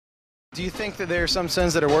Do you think that there are some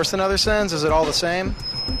sins that are worse than other sins? Is it all the same?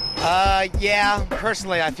 Yeah.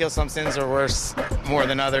 Personally, I feel some sins are worse more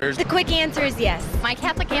than others. The quick answer is yes. My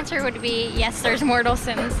Catholic answer would be yes, there's mortal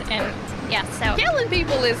sins, and yes, so. Killing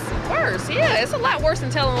people is worse. Yeah, it's a lot worse than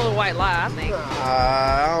telling a little white lie, I think.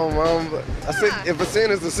 I don't know. If a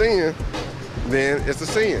sin is a sin, then it's a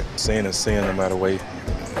sin. Sin is sin no matter way.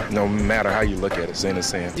 No matter how you look at it, sin is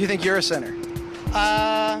sin. Do you think you're a sinner?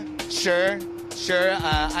 Sure.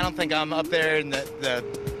 I don't think I'm up there in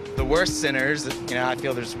the worst sinners. You know, I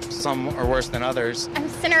feel there's some are worse than others. I'm a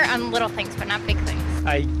sinner on little things, but not big things.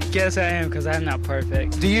 I guess I am, because I'm not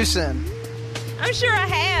perfect. Do you sin? I'm sure I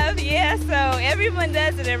have, yeah, so everyone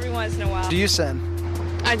does it every once in a while. Do you sin?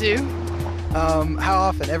 I do. How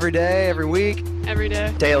often? Every day? Every week? Every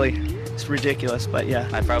day. Daily. It's ridiculous, but yeah.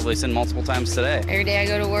 I probably sin multiple times today. Every day I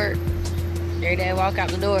go to work. Every day I walk out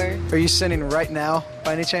the door. Are you sinning right now,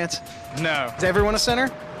 by any chance? No. Is everyone a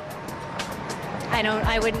sinner?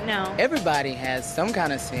 I wouldn't know. Everybody has some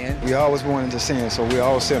kind of sin. We always wanted to sin, so we're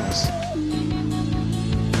all sinners.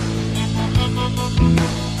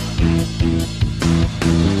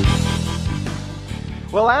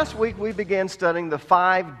 Well, last week we began studying the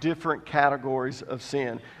 5 different categories of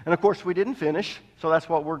sin. And of course, we didn't finish, so that's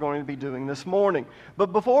what we're going to be doing this morning. But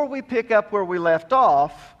before we pick up where we left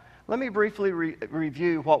off, let me briefly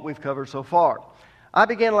review what we've covered so far. I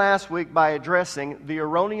began last week by addressing the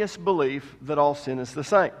erroneous belief that all sin is the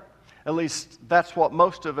same. At least that's what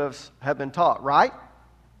most of us have been taught, right?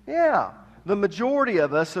 Yeah. The majority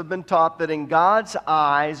of us have been taught that in God's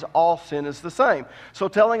eyes, all sin is the same. So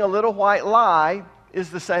telling a little white lie is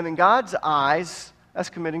the same in God's eyes as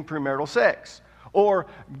committing premarital sex. Or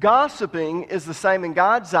gossiping is the same in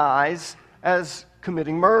God's eyes as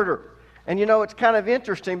committing murder. And you know, it's kind of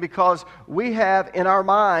interesting because we have in our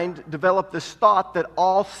mind developed this thought that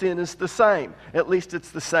all sin is the same. At least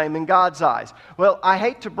it's the same in God's eyes. Well, I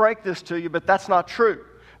hate to break this to you, but that's not true.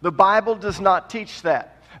 The Bible does not teach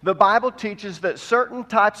that. The Bible teaches that certain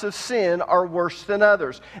types of sin are worse than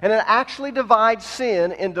others. And it actually divides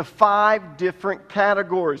sin into 5 different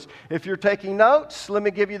categories. If you're taking notes, let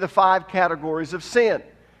me give you the 5 categories of sin.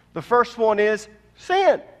 The first one is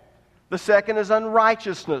sin. The second is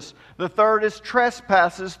unrighteousness. The third is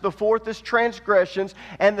trespasses. The fourth is transgressions.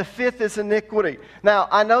 And the fifth is iniquity. Now,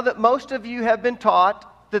 I know that most of you have been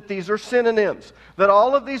taught that these are synonyms, that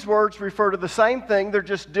all of these words refer to the same thing, they're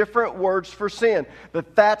just different words for sin.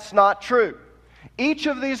 But that's not true. Each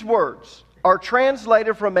of these words are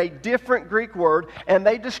translated from a different Greek word, and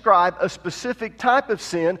they describe a specific type of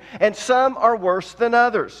sin, and some are worse than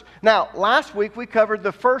others. Now, last week we covered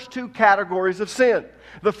the first 2 categories of sin.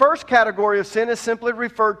 The first category of sin is simply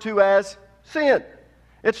referred to as sin.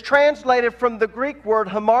 It's translated from the Greek word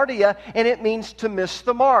hamartia, and it means to miss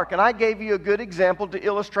the mark. And I gave you a good example to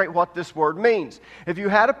illustrate what this word means. If you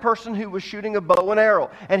had a person who was shooting a bow and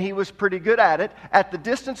arrow, and he was pretty good at it, at the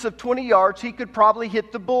distance of 20 yards, he could probably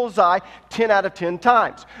hit the bullseye 10 out of 10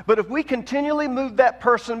 times. But if we continually moved that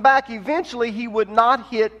person back, eventually he would not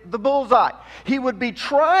hit the bullseye. He would be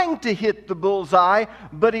trying to hit the bullseye,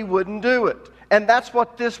 but he wouldn't do it. And that's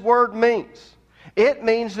what this word means. It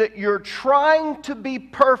means that you're trying to be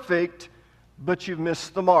perfect, but you've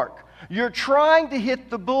missed the mark. You're trying to hit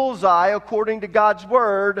the bullseye according to God's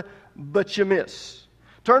word, but you miss.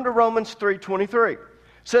 Turn to Romans 3:23. It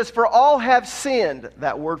says, "For all have sinned."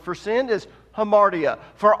 That word for sinned is hamartia.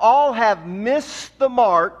 "For all have missed the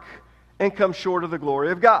mark and come short of the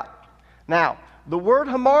glory of God." Now, the word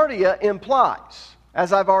hamartia implies,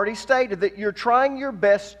 as I've already stated, that you're trying your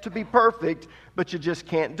best to be perfect, but you just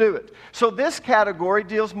can't do it. So this category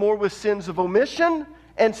deals more with sins of omission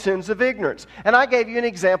and sins of ignorance. And I gave you an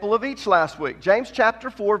example of each last week. James chapter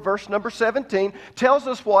 4, verse number 17, tells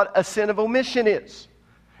us what a sin of omission is.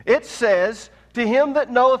 It says, "To him that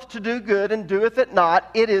knoweth to do good and doeth it not,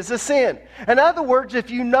 it is a sin." In other words, if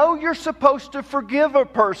you know you're supposed to forgive a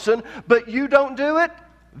person, but you don't do it,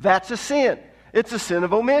 that's a sin. It's a sin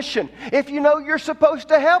of omission. If you know you're supposed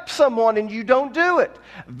to help someone and you don't do it,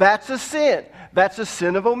 that's a sin. That's a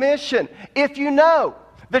sin of omission. If you know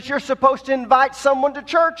that you're supposed to invite someone to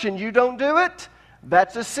church and you don't do it,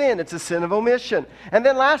 that's a sin. It's a sin of omission. And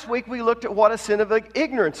then last week we looked at what a sin of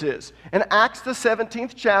ignorance is. In Acts the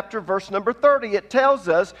 17th chapter, verse number 30, it tells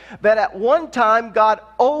us that at one time God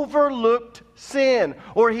overlooked sin,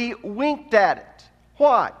 or he winked at it.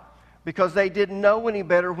 Why? Because they didn't know any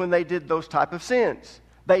better when they did those type of sins.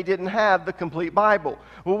 They didn't have the complete Bible.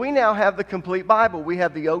 Well, we now have the complete Bible. We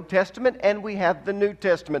have the Old Testament and we have the New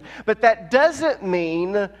Testament. But that doesn't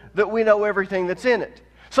mean that we know everything that's in it.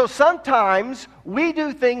 So sometimes we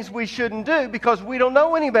do things we shouldn't do because we don't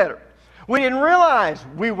know any better. We didn't realize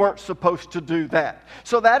we weren't supposed to do that.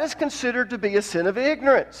 So that is considered to be a sin of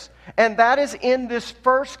ignorance. And that is in this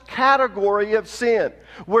first category of sin.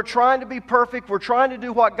 We're trying to be perfect. We're trying to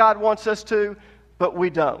do what God wants us to, but we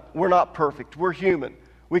don't. We're not perfect. We're human.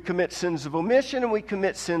 We commit sins of omission and we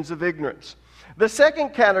commit sins of ignorance. The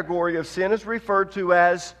second category of sin is referred to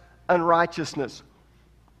as unrighteousness.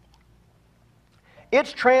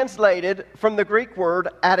 It's translated from the Greek word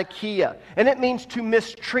adikia, and it means to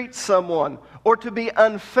mistreat someone or to be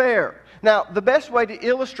unfair. Now, the best way to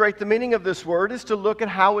illustrate the meaning of this word is to look at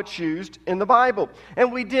how it's used in the Bible. And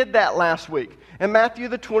we did that last week. In Matthew,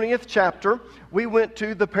 the 20th chapter, we went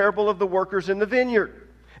to the parable of the workers in the vineyard.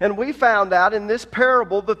 And we found out in this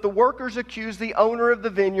parable that the workers accused the owner of the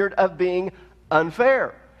vineyard of being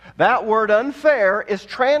unfair. That word unfair is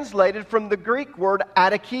translated from the Greek word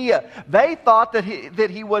adikia. They thought that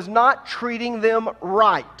he was not treating them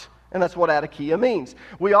right. And that's what adikia means.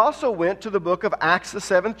 We also went to the book of Acts, the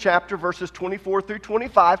 7th chapter, verses 24 through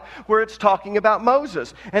 25, where it's talking about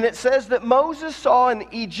Moses. And it says that Moses saw an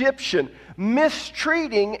Egyptian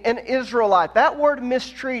mistreating an Israelite. That word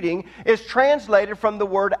mistreating is translated from the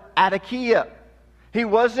word adikia. He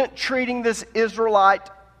wasn't treating this Israelite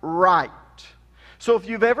right. So if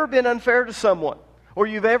you've ever been unfair to someone, or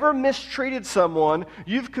you've ever mistreated someone,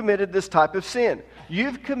 you've committed this type of sin.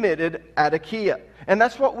 You've committed adikia. And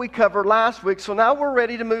that's what we covered last week. So now we're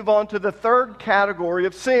ready to move on to the third category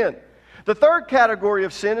of sin. The third category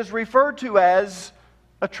of sin is referred to as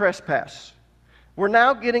a trespass. We're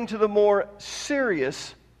now getting to the more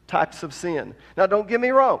serious types of sin. Now don't get me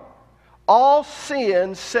wrong. All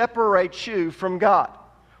sin separates you from God.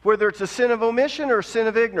 Whether it's a sin of omission or a sin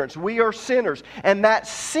of ignorance, we are sinners. And that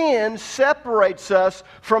sin separates us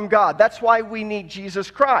from God. That's why we need Jesus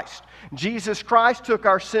Christ. Jesus Christ took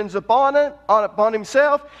our sins upon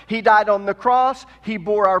himself. He died on the cross. He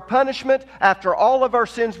bore our punishment. After all of our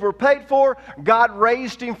sins were paid for, God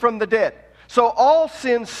raised him from the dead. So all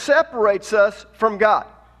sin separates us from God.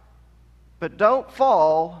 But don't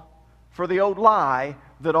fall for the old lie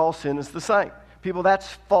that all sin is the same. People, that's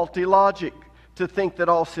faulty logic to think that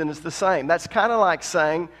all sin is the same. That's kind of like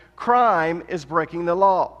saying crime is breaking the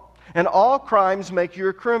law. And all crimes make you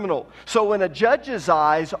a criminal. So in a judge's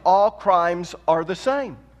eyes, all crimes are the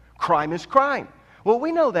same. Crime is crime. Well,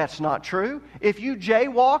 we know that's not true. If you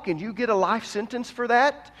jaywalk and you get a life sentence for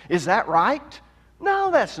that, is that right? No,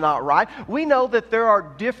 that's not right. We know that there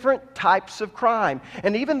are different types of crime.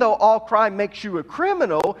 And even though all crime makes you a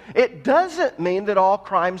criminal, it doesn't mean that all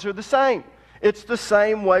crimes are the same. It's the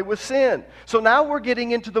same way with sin. So now we're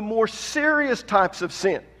getting into the more serious types of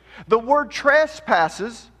sin. The word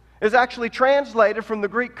trespasses is actually translated from the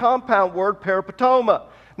Greek compound word peripatoma.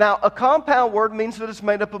 Now, a compound word means that it's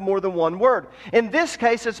made up of more than one word. In this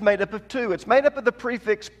case, it's made up of two. It's made up of the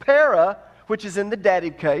prefix para, which is in the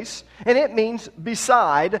dative case, and it means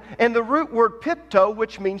beside, and the root word pipto,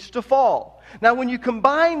 which means to fall. Now, when you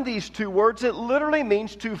combine these two words, it literally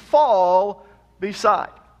means to fall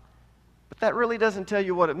beside. But that really doesn't tell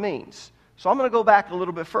you what it means. So I'm going to go back a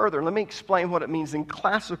little bit further. Let me explain what it means in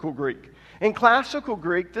classical Greek. In classical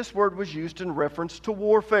Greek, this word was used in reference to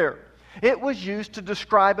warfare. It was used to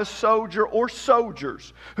describe a soldier or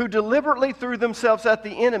soldiers who deliberately threw themselves at the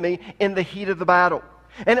enemy in the heat of the battle.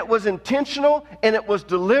 And it was intentional and it was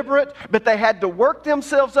deliberate, but they had to work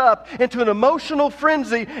themselves up into an emotional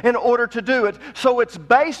frenzy in order to do it. So it's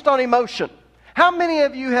based on emotion. How many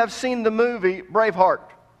of you have seen the movie Braveheart?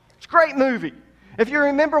 It's a great movie. If you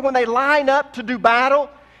remember when they line up to do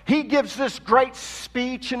battle, he gives this great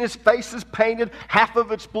speech and his face is painted. Half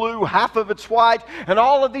of it's blue, half of it's white. And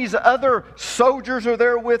all of these other soldiers are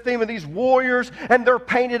there with him and these warriors, and they're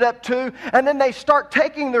painted up too. And then they start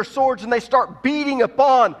taking their swords and they start beating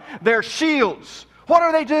upon their shields. What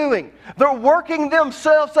are they doing? They're working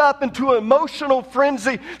themselves up into an emotional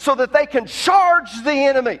frenzy so that they can charge the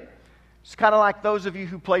enemy. It's kind of like those of you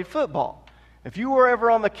who played football. If you were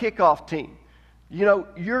ever on the kickoff team, you know,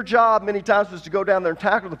 your job many times was to go down there and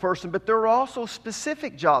tackle the person, but there were also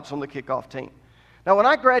specific jobs on the kickoff team. Now, when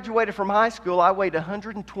I graduated from high school, I weighed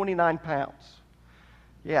 129 pounds.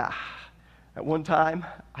 Yeah, at one time,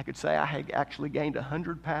 I could say I had actually gained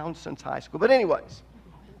 100 pounds since high school. But anyways,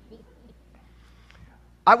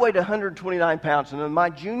 I weighed 129 pounds, and in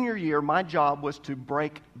my junior year, my job was to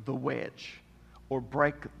break the wedge, or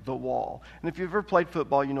break the wall. And if you've ever played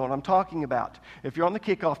football, you know what I'm talking about. If you're on the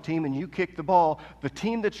kickoff team and you kick the ball, the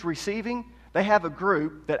team that's receiving, they have a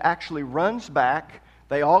group that actually runs back.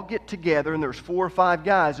 They all get together, and there's 4 or 5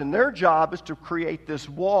 guys, and their job is to create this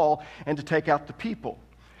wall and to take out the people.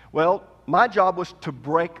 Well, my job was to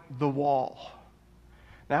break the wall.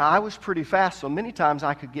 Now, I was pretty fast, so many times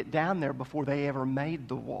I could get down there before they ever made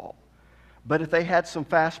the wall. But if they had some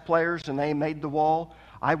fast players and they made the wall,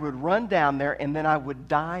 I would run down there and then I would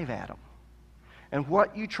dive at them. And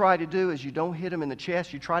what you try to do is you don't hit them in the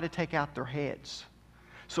chest, you try to take out their heads.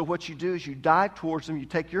 So what you do is you dive towards them, you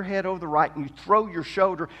take your head over the right, and you throw your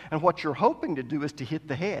shoulder, and what you're hoping to do is to hit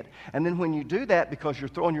the head. And then when you do that, because you're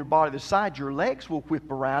throwing your body to the side, your legs will whip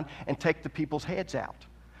around and take the people's heads out.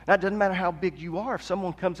 Now, it doesn't matter how big you are. If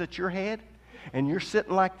someone comes at your head, and you're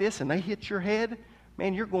sitting like this, and they hit your head,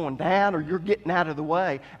 man, you're going down or you're getting out of the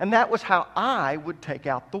way. And that was how I would take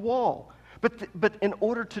out the wall. But in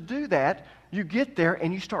order to do that, you get there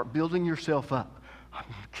and you start building yourself up. I'm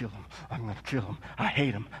going to kill him. I'm going to kill him. I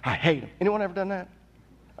hate him. I hate him. Anyone ever done that?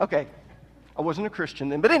 Okay. I wasn't a Christian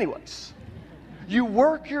then. But anyways, you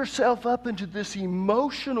work yourself up into this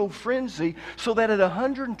emotional frenzy so that at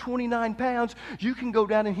 129 pounds, you can go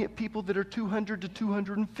down and hit people that are 200 to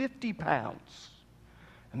 250 pounds.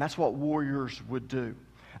 And that's what warriors would do.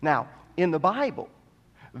 Now, in the Bible,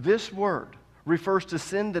 this word refers to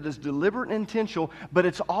sin that is deliberate and intentional, but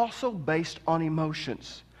it's also based on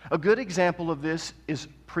emotions. A good example of this is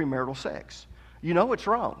premarital sex. You know it's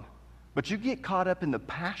wrong, but you get caught up in the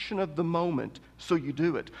passion of the moment, so you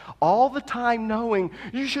do it. All the time knowing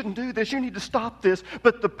you shouldn't do this, you need to stop this,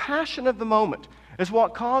 but the passion of the moment is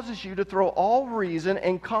what causes you to throw all reason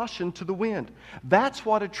and caution to the wind. That's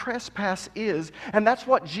what a trespass is, and that's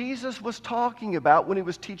what Jesus was talking about when he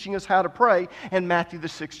was teaching us how to pray in Matthew the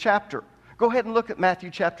 6th chapter. Go ahead and look at Matthew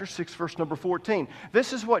chapter 6, verse number 14.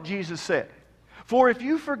 This is what Jesus said. For if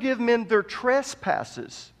you forgive men their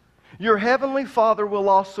trespasses, your heavenly Father will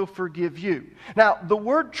also forgive you. Now, the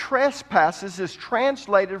word trespasses is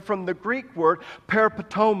translated from the Greek word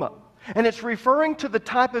peripatoma. And it's referring to the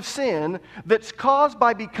type of sin that's caused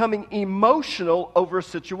by becoming emotional over a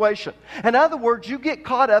situation. In other words, you get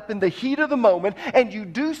caught up in the heat of the moment and you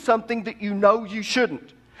do something that you know you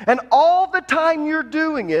shouldn't. And all the time you're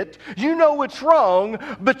doing it, you know it's wrong,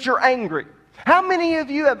 but you're angry. How many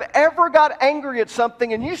of you have ever got angry at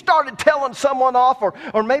something and you started telling someone off,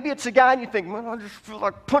 or maybe it's a guy and you think, man, I just feel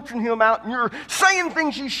like punching him out, and you're saying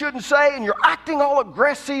things you shouldn't say and you're acting all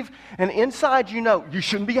aggressive, and inside you know you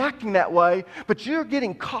shouldn't be acting that way, but you're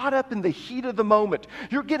getting caught up in the heat of the moment.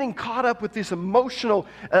 You're getting caught up with this emotional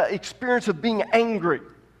experience of being angry.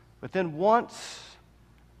 But then once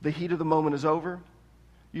the heat of the moment is over,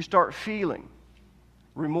 you start feeling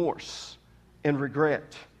remorse and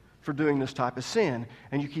regret for doing this type of sin.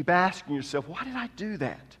 And you keep asking yourself, why did I do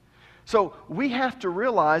that? So we have to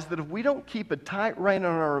realize that if we don't keep a tight rein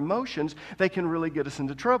on our emotions, they can really get us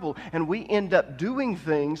into trouble. And we end up doing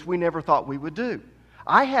things we never thought we would do.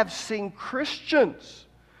 I have seen Christians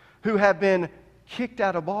who have been kicked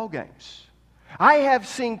out of ball games. I have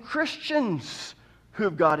seen Christians who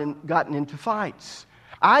have gotten into fights.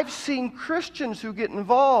 I've seen Christians who get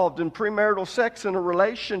involved in premarital sex in a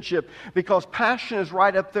relationship because passion is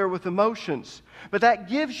right up there with emotions. But that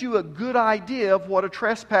gives you a good idea of what a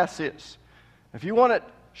trespass is. If you want it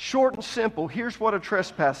short and simple, here's what a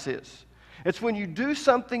trespass is. It's when you do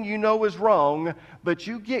something you know is wrong, but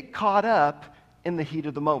you get caught up in the heat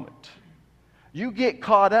of the moment. You get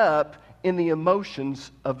caught up in the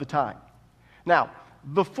emotions of the time. Now,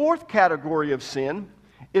 the fourth category of sin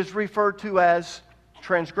is referred to as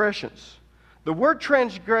transgressions. The word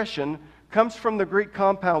transgression comes from the Greek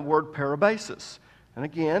compound word parabasis. And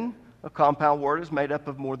again, a compound word is made up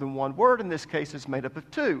of more than one word. In this case, it's made up of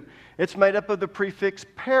two. It's made up of the prefix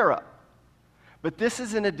para. But this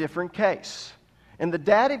is in a different case. In the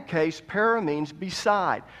dative case, para means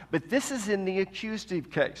beside. But this is in the accusative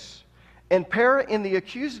case. And para in the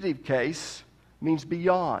accusative case means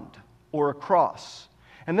beyond or across.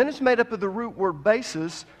 And then it's made up of the root word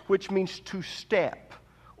basis, which means to step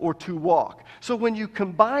or to walk. So when you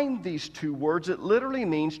combine these two words, it literally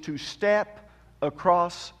means to step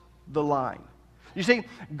across the line. You see,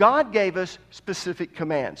 God gave us specific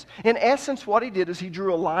commands. In essence, what he did is he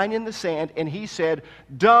drew a line in the sand and he said,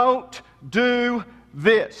 don't do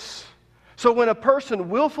this. So when a person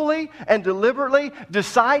willfully and deliberately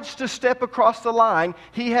decides to step across the line,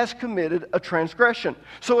 he has committed a transgression.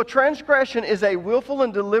 So a transgression is a willful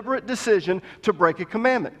and deliberate decision to break a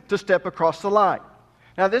commandment, to step across the line.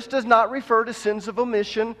 Now, this does not refer to sins of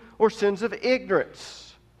omission or sins of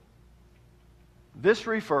ignorance. This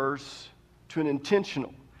refers to an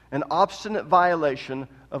intentional and obstinate violation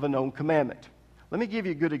of a known commandment. Let me give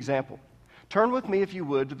you a good example. Turn with me, if you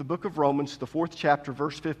would, to the book of Romans, the 4th chapter,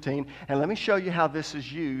 verse 15, and let me show you how this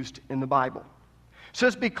is used in the Bible. It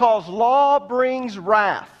says, because law brings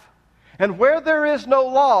wrath, and where there is no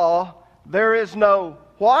law, there is no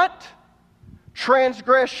what?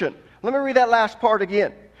 transgression. Let me read that last part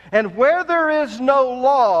again. And where there is no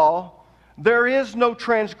law, there is no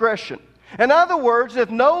transgression. In other words, if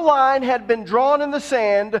no line had been drawn in the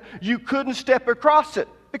sand, you couldn't step across it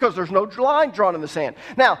because there's no line drawn in the sand.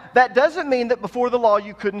 Now, that doesn't mean that before the law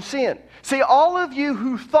you couldn't sin. See, all of you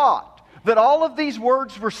who thought that all of these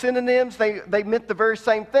words were synonyms, they meant the very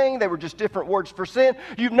same thing, they were just different words for sin,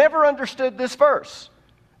 you've never understood this verse.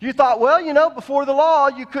 You thought, well, before the law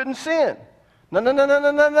you couldn't sin.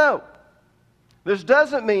 No. This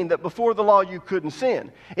doesn't mean that before the law you couldn't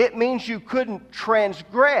sin. It means you couldn't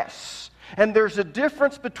transgress. And there's a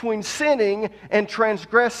difference between sinning and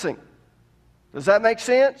transgressing. Does that make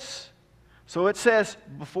sense? So it says,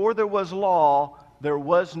 before there was law, there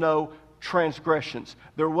was no transgressions.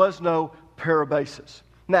 There was no parabasis.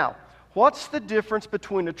 Now, what's the difference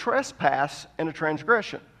between a trespass and a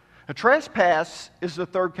transgression? A trespass is the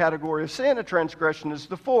third category of sin. A transgression is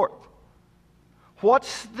the fourth.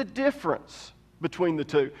 What's the difference between the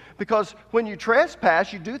two? Because when you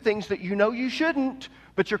trespass, you do things that you know you shouldn't,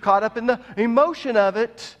 but you're caught up in the emotion of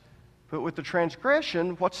it. But with the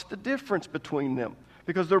transgression, what's the difference between them?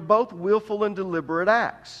 Because they're both willful and deliberate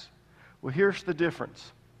acts. Well, here's the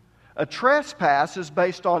difference. A trespass is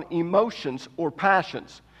based on emotions or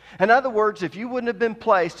passions. In other words, if you wouldn't have been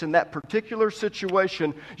placed in that particular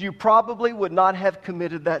situation, you probably would not have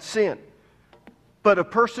committed that sin. But a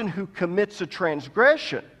person who commits a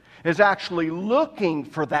transgression is actually looking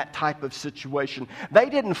for that type of situation. They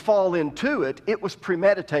didn't fall into it. It was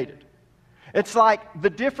premeditated. It's like the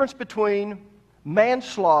difference between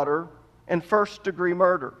manslaughter and first-degree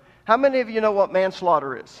murder. How many of you know what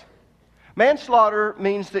manslaughter is? Manslaughter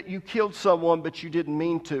means that you killed someone, but you didn't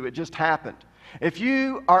mean to. It just happened. If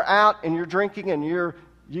you are out and you're drinking and you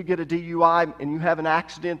get a DUI and you have an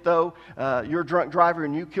accident, though, you're a drunk driver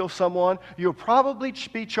and you kill someone, you'll probably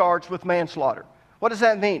be charged with manslaughter. What does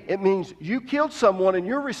that mean? It means you killed someone and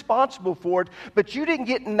you're responsible for it, but you didn't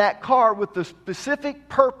get in that car with the specific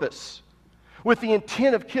purpose, with the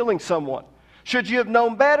intent of killing someone. Should you have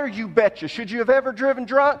known better? You betcha. Should you have ever driven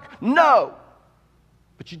drunk? No.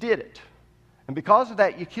 But you did it. And because of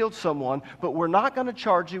that, you killed someone, but we're not going to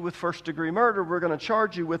charge you with first-degree murder. We're going to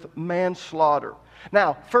charge you with manslaughter.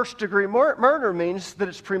 Now, first-degree murder means that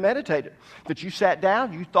it's premeditated, that you sat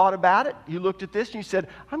down, you thought about it, you looked at this, and you said,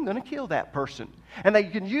 I'm going to kill that person. And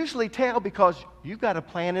you can usually tell because you've got a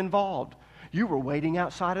plan involved. You were waiting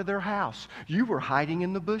outside of their house. You were hiding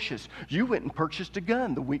in the bushes. You went and purchased a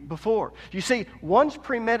gun the week before. You see, one's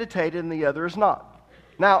premeditated and the other is not.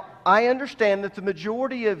 Now, I understand that the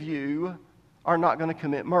majority of you are not going to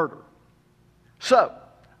commit murder. So,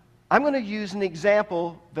 I'm going to use an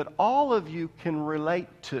example that all of you can relate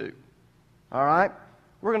to. All right?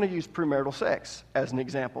 We're going to use premarital sex as an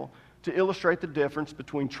example to illustrate the difference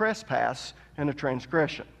between trespass and a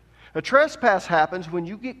transgression. A trespass happens when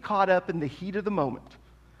you get caught up in the heat of the moment,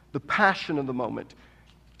 the passion of the moment,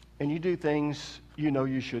 and you do things you know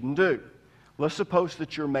you shouldn't do. Let's suppose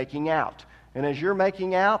that you're making out. And as you're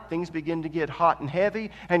making out, things begin to get hot and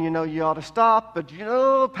heavy, and you know you ought to stop, but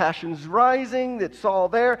passion's rising, it's all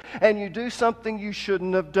there, and you do something you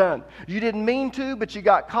shouldn't have done. You didn't mean to, but you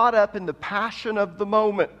got caught up in the passion of the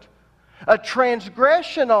moment. A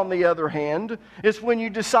transgression, on the other hand, is when you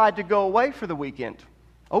decide to go away for the weekend.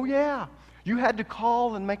 Oh yeah, you had to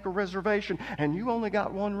call and make a reservation, and you only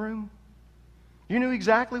got one room. You knew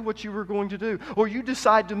exactly what you were going to do, or you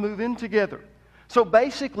decide to move in together. So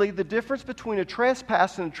basically, the difference between a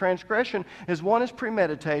trespass and a transgression is one is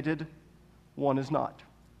premeditated, one is not.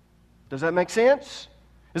 Does that make sense?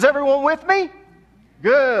 Is everyone with me?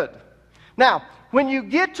 Good. Now, when you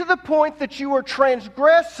get to the point that you are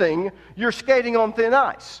transgressing, you're skating on thin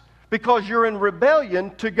ice because you're in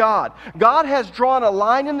rebellion to God. God has drawn a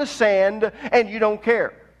line in the sand and you don't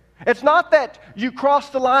care. It's not that you cross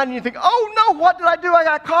the line and you think, oh no, what did I do? I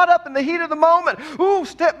got caught up in the heat of the moment. Ooh,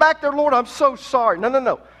 step back there, Lord, I'm so sorry.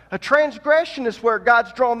 No. A transgression is where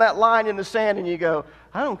God's drawn that line in the sand and you go,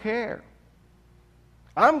 I don't care.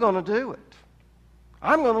 I'm going to do it.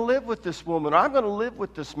 I'm going to live with this woman, or I'm going to live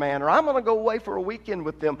with this man, or I'm going to go away for a weekend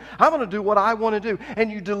with them. I'm going to do what I want to do.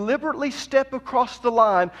 And you deliberately step across the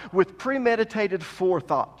line with premeditated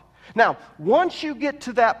forethought. Now, once you get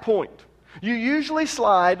to that point, you usually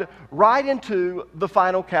slide right into the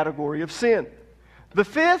final category of sin. The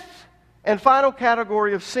fifth and final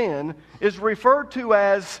category of sin is referred to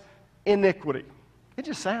as iniquity. It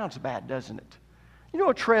just sounds bad, doesn't it?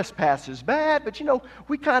 A trespass is bad, but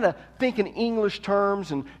we kind of think in English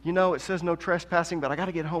terms, and it says no trespassing, but I got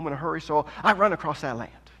to get home in a hurry, so I run across that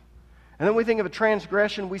land. And then we think of a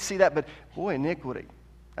transgression, we see that, but boy, iniquity,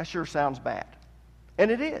 that sure sounds bad. And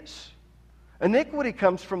it is. Iniquity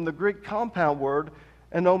comes from the Greek compound word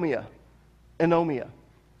anomia. Anomia.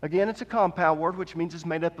 Again, it's a compound word, which means it's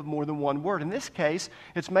made up of more than one word. In this case,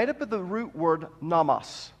 it's made up of the root word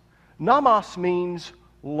nomos. Nomos means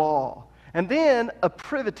law. And then a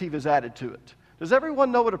privative is added to it. Does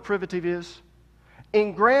everyone know what a privative is?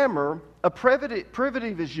 In grammar, a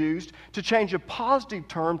privative is used to change a positive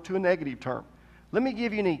term to a negative term. Let me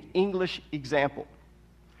give you an English example.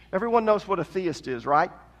 Everyone knows what a theist is,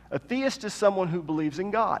 right? A theist is someone who believes in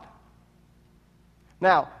God.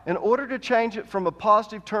 Now, in order to change it from a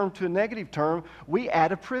positive term to a negative term, we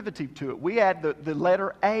add a privative to it. We add the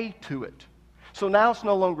letter A to it. So now it's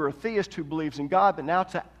no longer a theist who believes in God, but now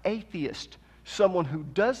it's an atheist, someone who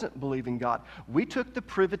doesn't believe in God. We took the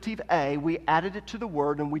privative A, we added it to the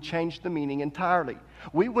word, and we changed the meaning entirely.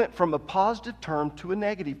 We went from a positive term to a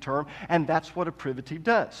negative term, and that's what a privative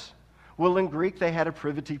does. Well, in Greek, they had a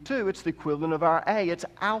privative too. It's the equivalent of our A. It's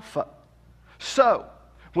alpha. So,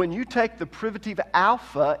 when you take the privative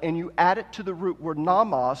alpha and you add it to the root word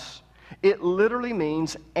nomos, it literally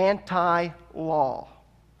means anti-law.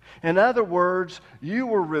 In other words, you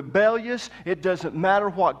were rebellious. It doesn't matter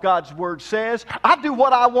what God's word says. I do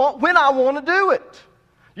what I want when I want to do it.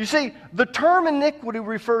 You see, the term iniquity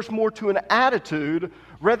refers more to an attitude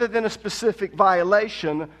rather than a specific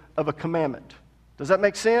violation of a commandment. Does that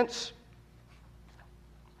make sense?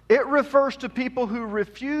 It refers to people who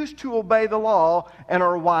refuse to obey the law and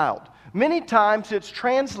are wild. Many times it's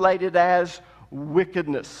translated as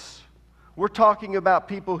wickedness. We're talking about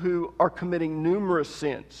people who are committing numerous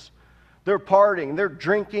sins. They're partying, they're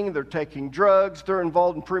drinking, they're taking drugs, they're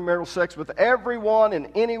involved in premarital sex with everyone and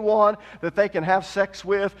anyone that they can have sex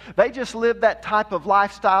with. They just live that type of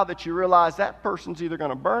lifestyle that you realize that person's either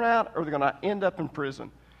going to burn out or they're going to end up in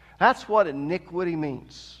prison. That's what iniquity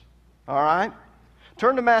means. All right?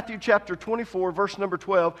 Turn to Matthew chapter 24, verse number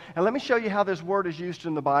 12, and let me show you how this word is used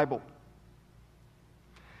in the Bible.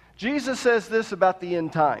 Jesus says this about the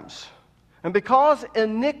end times. And because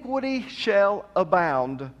iniquity shall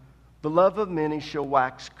abound, the love of many shall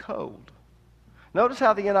wax cold. Notice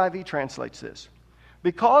how the NIV translates this.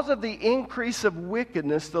 Because of the increase of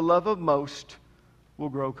wickedness, the love of most will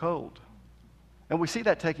grow cold. And we see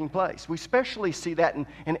that taking place. We especially see that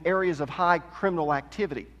in areas of high criminal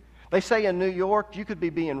activity. They say in New York, you could be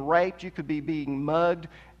being raped, you could be being mugged,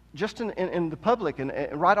 just in the public and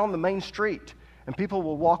right on the main street. And people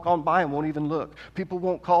will walk on by and won't even look. People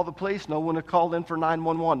won't call the police. No one will call in for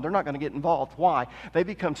 911. They're not going to get involved. Why? They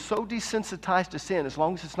become so desensitized to sin as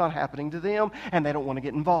long as it's not happening to them, and they don't want to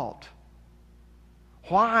get involved.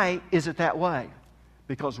 Why is it that way?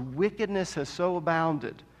 Because wickedness has so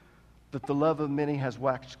abounded that the love of many has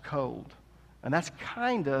waxed cold. And that's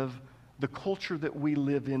kind of the culture that we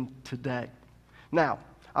live in today. Now,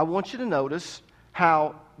 I want you to notice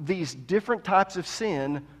how these different types of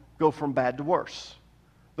sin go from bad to worse.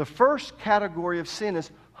 The first category of sin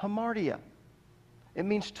is hamartia. It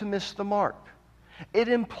means to miss the mark. It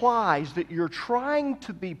implies that you're trying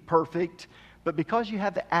to be perfect, but because you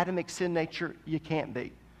have the Adamic sin nature, you can't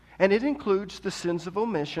be. And it includes the sins of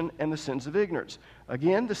omission and the sins of ignorance.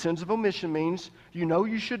 Again, the sins of omission means you know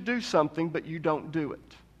you should do something, but you don't do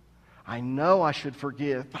it. I know I should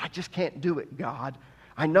forgive, but I just can't do it, God.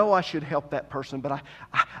 I know I should help that person, but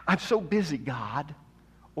I'm so busy, God.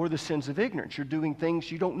 Or the sins of ignorance. You're doing things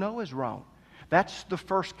you don't know is wrong. That's the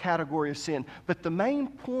first category of sin. But the main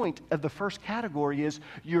point of the first category is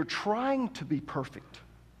you're trying to be perfect.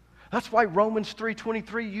 That's why Romans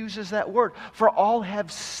 3:23 uses that word. For all have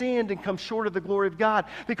sinned and come short of the glory of God.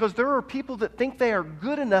 Because there are people that think they are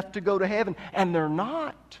good enough to go to heaven, and they're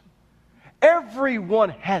not. Everyone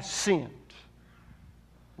has sinned.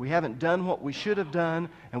 We haven't done what we should have done,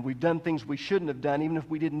 and we've done things we shouldn't have done, even if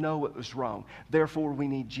we didn't know it was wrong. Therefore, we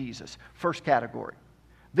need Jesus. First category.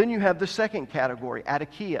 Then you have the second category,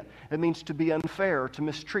 adikia. It means to be unfair, to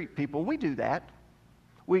mistreat people. We do that.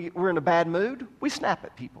 We're in a bad mood, we snap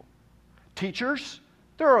at people. Teachers,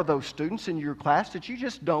 there are those students in your class that you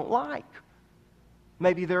just don't like.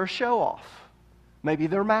 Maybe they're a show-off. Maybe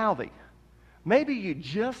they're mouthy. Maybe you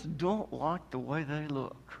just don't like the way they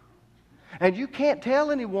look. And you can't tell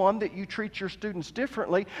anyone that you treat your students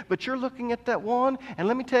differently, but you're looking at that one, and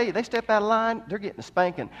let me tell you, they step out of line, they're getting a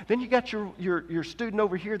spanking. Then you got your student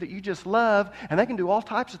over here that you just love, and they can do all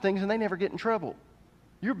types of things, and they never get in trouble.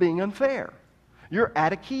 You're being unfair. You're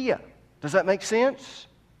adikia. Does that make sense?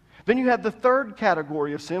 Then you have the third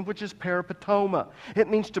category of sin, which is parapatoma. It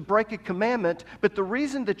means to break a commandment, but the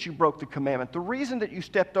reason that you broke the commandment, the reason that you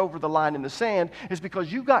stepped over the line in the sand is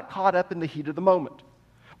because you got caught up in the heat of the moment.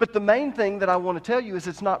 But the main thing that I want to tell you is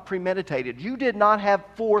it's not premeditated. You did not have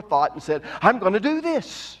forethought and said, I'm going to do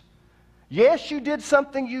this. Yes, you did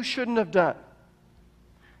something you shouldn't have done.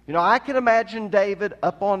 You know, I can imagine David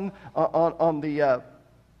up on the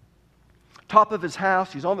top of his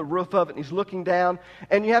house. He's on the roof of it, and he's looking down.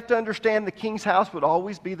 And you have to understand the king's house would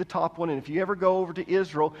always be the top one. And if you ever go over to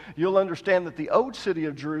Israel, you'll understand that the old city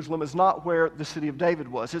of Jerusalem is not where the city of David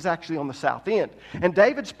was. It's actually on the south end. And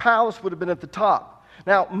David's palace would have been at the top.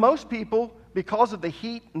 Now, most people, because of the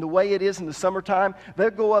heat and the way it is in the summertime, they'll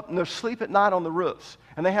go up and they'll sleep at night on the roofs.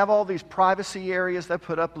 And they have all these privacy areas. They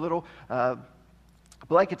put up little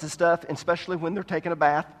blankets and stuff, especially when they're taking a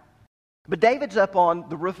bath. But David's up on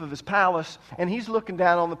the roof of his palace, and he's looking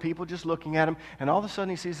down on the people, just looking at him, and all of a sudden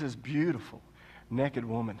he sees this beautiful, naked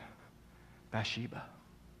woman, Bathsheba.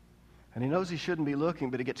 And he knows he shouldn't be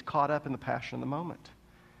looking, but he gets caught up in the passion of the moment.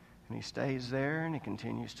 And he stays there, and he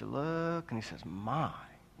continues to look, and he says, my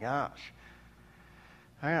gosh,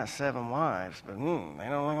 I got 7 wives, but they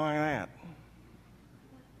don't look like that.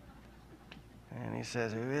 And he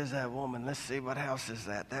says, who is that woman? Let's see, what house is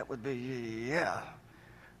that? That would be, yeah.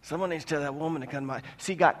 Someone needs to tell that woman to come by.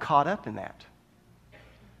 See, he got caught up in that.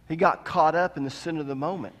 He got caught up in the sin of the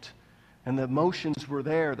moment. And the emotions were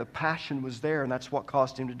there, the passion was there, and that's what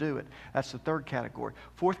caused him to do it. That's the third category.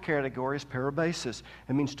 Fourth category is parabasis.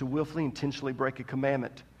 It means to willfully, intentionally break a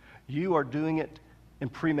commandment. You are doing it in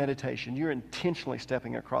premeditation. You're intentionally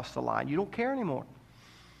stepping across the line. You don't care anymore.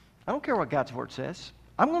 I don't care what God's Word says.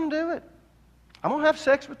 I'm going to do it. I'm going to have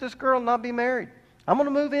sex with this girl and not be married. I'm going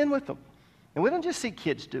to move in with them. And we don't just see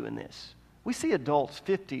kids doing this. We see adults,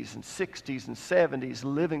 50s and 60s and 70s,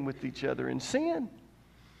 living with each other in sin.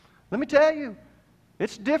 Let me tell you,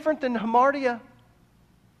 it's different than hamartia.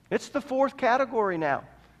 It's the fourth category now.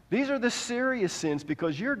 These are the serious sins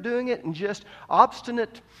because you're doing it in just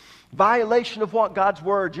obstinate violation of what God's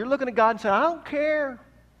Word. You're looking at God and saying, I don't care.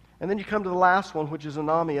 And then you come to the last one, which is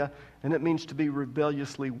anomia, and it means to be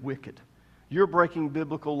rebelliously wicked. You're breaking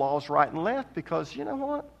biblical laws right and left because, you know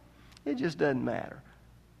what? It just doesn't matter.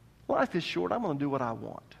 Life is short. I'm going to do what I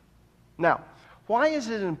want. Now, why is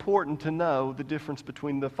it important to know the difference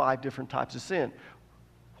between the 5 different types of sin?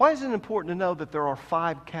 Why is it important to know that there are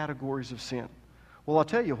 5 categories of sin? Well, I'll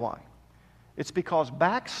tell you why. It's because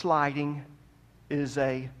backsliding is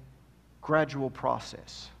a gradual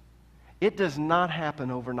process. It does not happen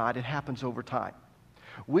overnight. It happens over time.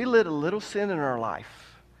 We let a little sin in our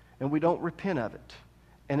life, and we don't repent of it,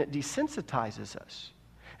 and it desensitizes us.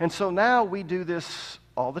 And so now we do this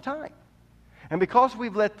all the time. And because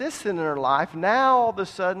we've let this sin in our life, now all of a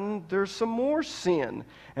sudden there's some more sin.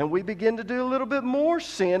 And we begin to do a little bit more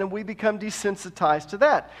sin, and we become desensitized to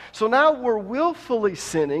that. So now we're willfully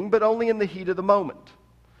sinning, but only in the heat of the moment.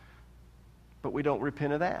 But we don't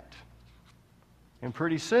repent of that. And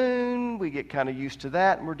pretty soon we get kind of used to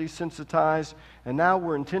that, and we're desensitized. And now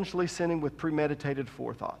we're intentionally sinning with premeditated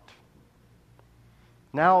forethought.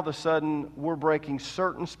 Now all of a sudden we're breaking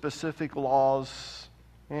certain specific laws,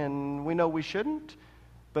 and we know we shouldn't,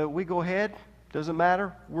 but we go ahead, doesn't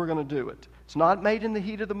matter, we're going to do it. It's not made in the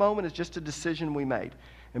heat of the moment, it's just a decision we made.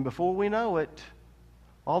 And before we know it,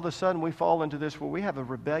 all of a sudden we fall into this where we have a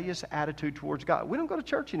rebellious attitude towards God. We don't go to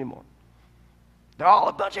church anymore. They're all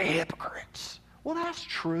a bunch of hypocrites. Well, that's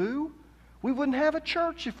true. We wouldn't have a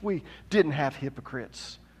church if we didn't have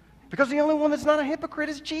hypocrites. Because the only one that's not a hypocrite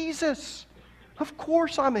is Jesus. Of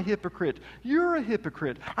course I'm a hypocrite. You're a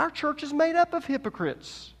hypocrite. Our church is made up of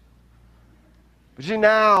hypocrites. But see,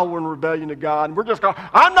 now we're in rebellion to God, and we're just going,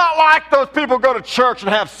 I'm not like those people who go to church and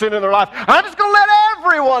have sin in their life. I'm just going to let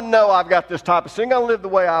everyone know I've got this type of sin. I'm going to live the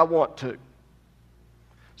way I want to.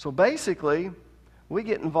 So basically, we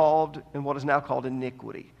get involved in what is now called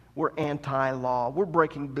iniquity. We're anti-law. We're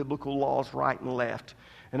breaking biblical laws right and left.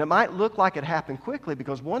 And it might look like it happened quickly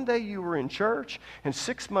because one day you were in church and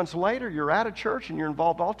 6 months later you're out of church and you're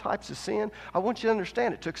involved in all types of sin. I want you to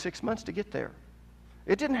understand it took 6 months to get there.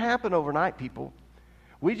 It didn't happen overnight, people.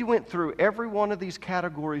 We went through every one of these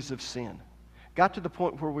categories of sin. Got to the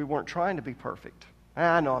point where we weren't trying to be perfect.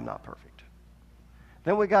 I know I'm not perfect.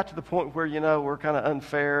 Then we got to the point where, we're kind of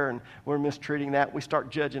unfair and we're mistreating that. We start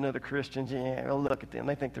judging other Christians. Yeah, well, look at them.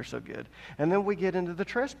 They think they're so good. And then we get into the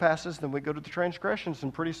trespasses. Then we go to the transgressions.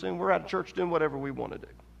 And pretty soon we're out of church doing whatever we want to do.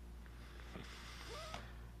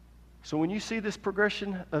 So when you see this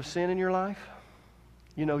progression of sin in your life,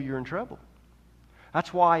 you know you're in trouble.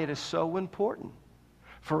 That's why it is so important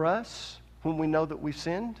for us, when we know that we've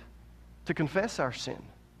sinned, to confess our sin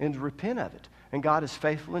and to repent of it. And God is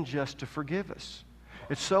faithful and just to forgive us.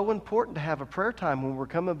 It's so important to have a prayer time when we're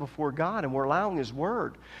coming before God and we're allowing His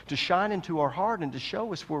Word to shine into our heart and to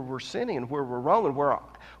show us where we're sinning and where we're wrong and where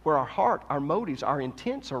our heart, our motives, our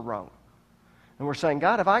intents are wrong. And we're saying,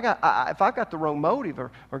 God, if I got the wrong motive,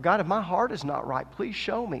 or God, if my heart is not right, please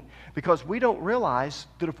show me. Because we don't realize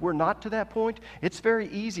that if we're not to that point, it's very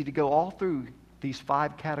easy to go all through these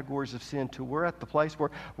 5 categories of sin till we're at the place where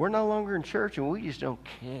we're no longer in church and we just don't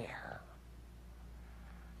care.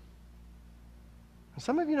 And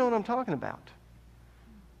some of you know what I'm talking about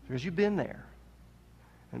because you've been there.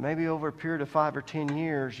 And maybe over a period of 5 or 10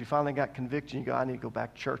 years, you finally got convicted and you go, I need to go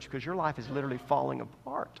back to church because your life is literally falling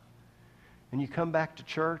apart. And you come back to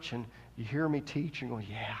church and you hear me teach and you go,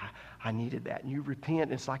 yeah, I needed that. And you repent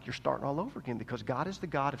and it's like you're starting all over again because God is the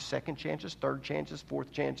God of second chances, third chances,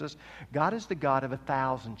 fourth chances. God is the God of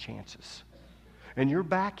 1,000 chances. And you're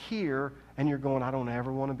back here and you're going, I don't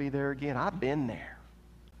ever want to be there again. I've been there.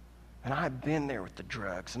 And I've been there with the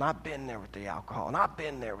drugs and I've been there with the alcohol and I've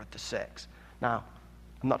been there with the sex. Now,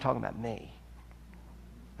 I'm not talking about me.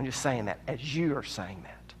 I'm just saying that as you are saying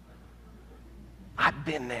that. I've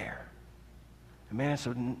been there. And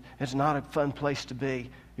man, it's not a fun place to be.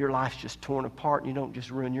 Your life's just torn apart. And you don't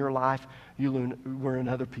just ruin your life, you ruin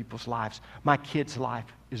other people's lives. My kid's life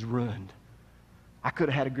is ruined. I could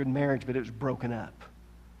have had a good marriage, but it was broken up.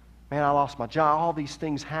 Man, I lost my job. All these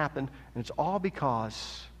things happened, and it's all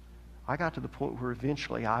because I got to the point where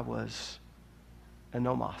eventually I was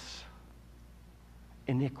anomos,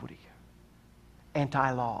 iniquity,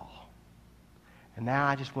 anti-law. And now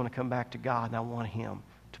I just want to come back to God, and I want Him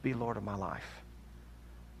to be Lord of my life.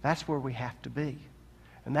 That's where we have to be.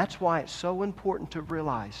 And that's why it's so important to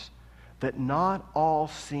realize that not all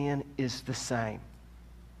sin is the same.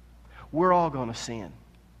 We're all going to sin.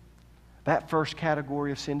 That first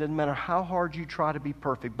category of sin, doesn't matter how hard you try to be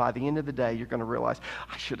perfect, by the end of the day, you're going to realize,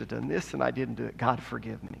 I should have done this and I didn't do it. God,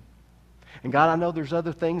 forgive me. And God, I know there's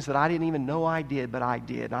other things that I didn't even know I did, but I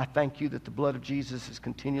did. And I thank you that the blood of Jesus is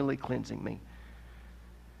continually cleansing me.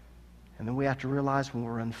 And then we have to realize when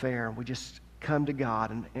we're unfair, and we just come to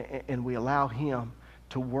God and we allow Him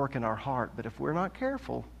to work in our heart. But if we're not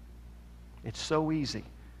careful, it's so easy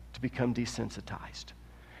to become desensitized.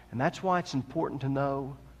 And that's why it's important to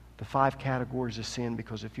know the 5 categories of sin,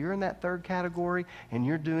 because if you're in that third category and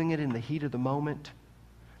you're doing it in the heat of the moment,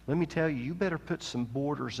 let me tell you, you better put some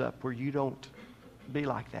borders up where you don't be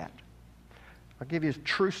like that. I'll give you a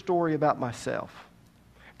true story about myself.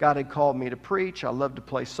 God had called me to preach. I loved to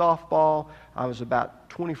play softball. I was about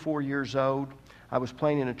 24 years old. I was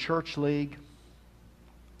playing in a church league,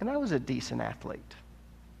 and I was a decent athlete,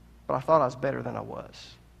 but I thought I was better than I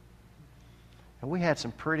was. And we had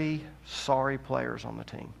some pretty sorry players on the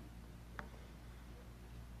team.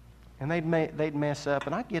 And they'd mess up,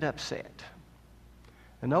 and I'd get upset.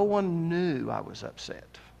 And no one knew I was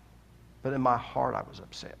upset, but in my heart I was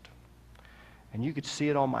upset. And you could see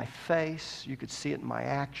it on my face. You could see it in my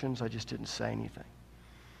actions. I just didn't say anything.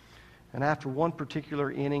 And after one particular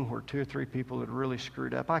inning where 2 or 3 people had really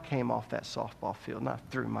screwed up, I came off that softball field and I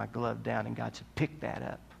threw my glove down, and God said, pick that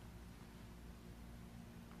up.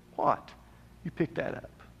 What? You pick that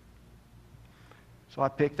up. So I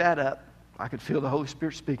picked that up. I could feel the Holy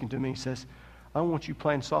Spirit speaking to me. He says, I don't want you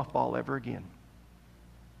playing softball ever again.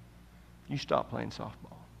 You stop playing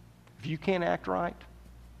softball. If you can't act right,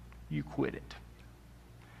 you quit it.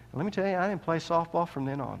 And let me tell you, I didn't play softball from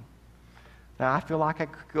then on. Now, I feel like I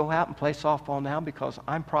could go out and play softball now because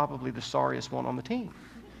I'm probably the sorriest one on the team.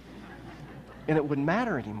 And it wouldn't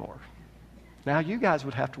matter anymore. Now you guys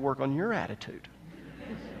would have to work on your attitude.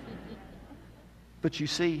 But you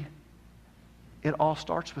see, it all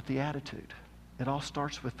starts with the attitude. It all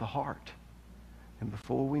starts with the heart. And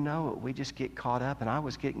before we know it, we just get caught up. And I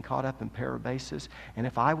was getting caught up in parabasis. And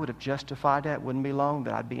if I would have justified that, it wouldn't be long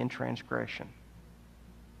that I'd be in transgression.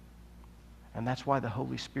 And that's why the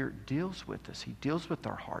Holy Spirit deals with us. He deals with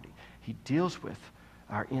our heart. He deals with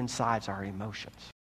our insides, our emotions.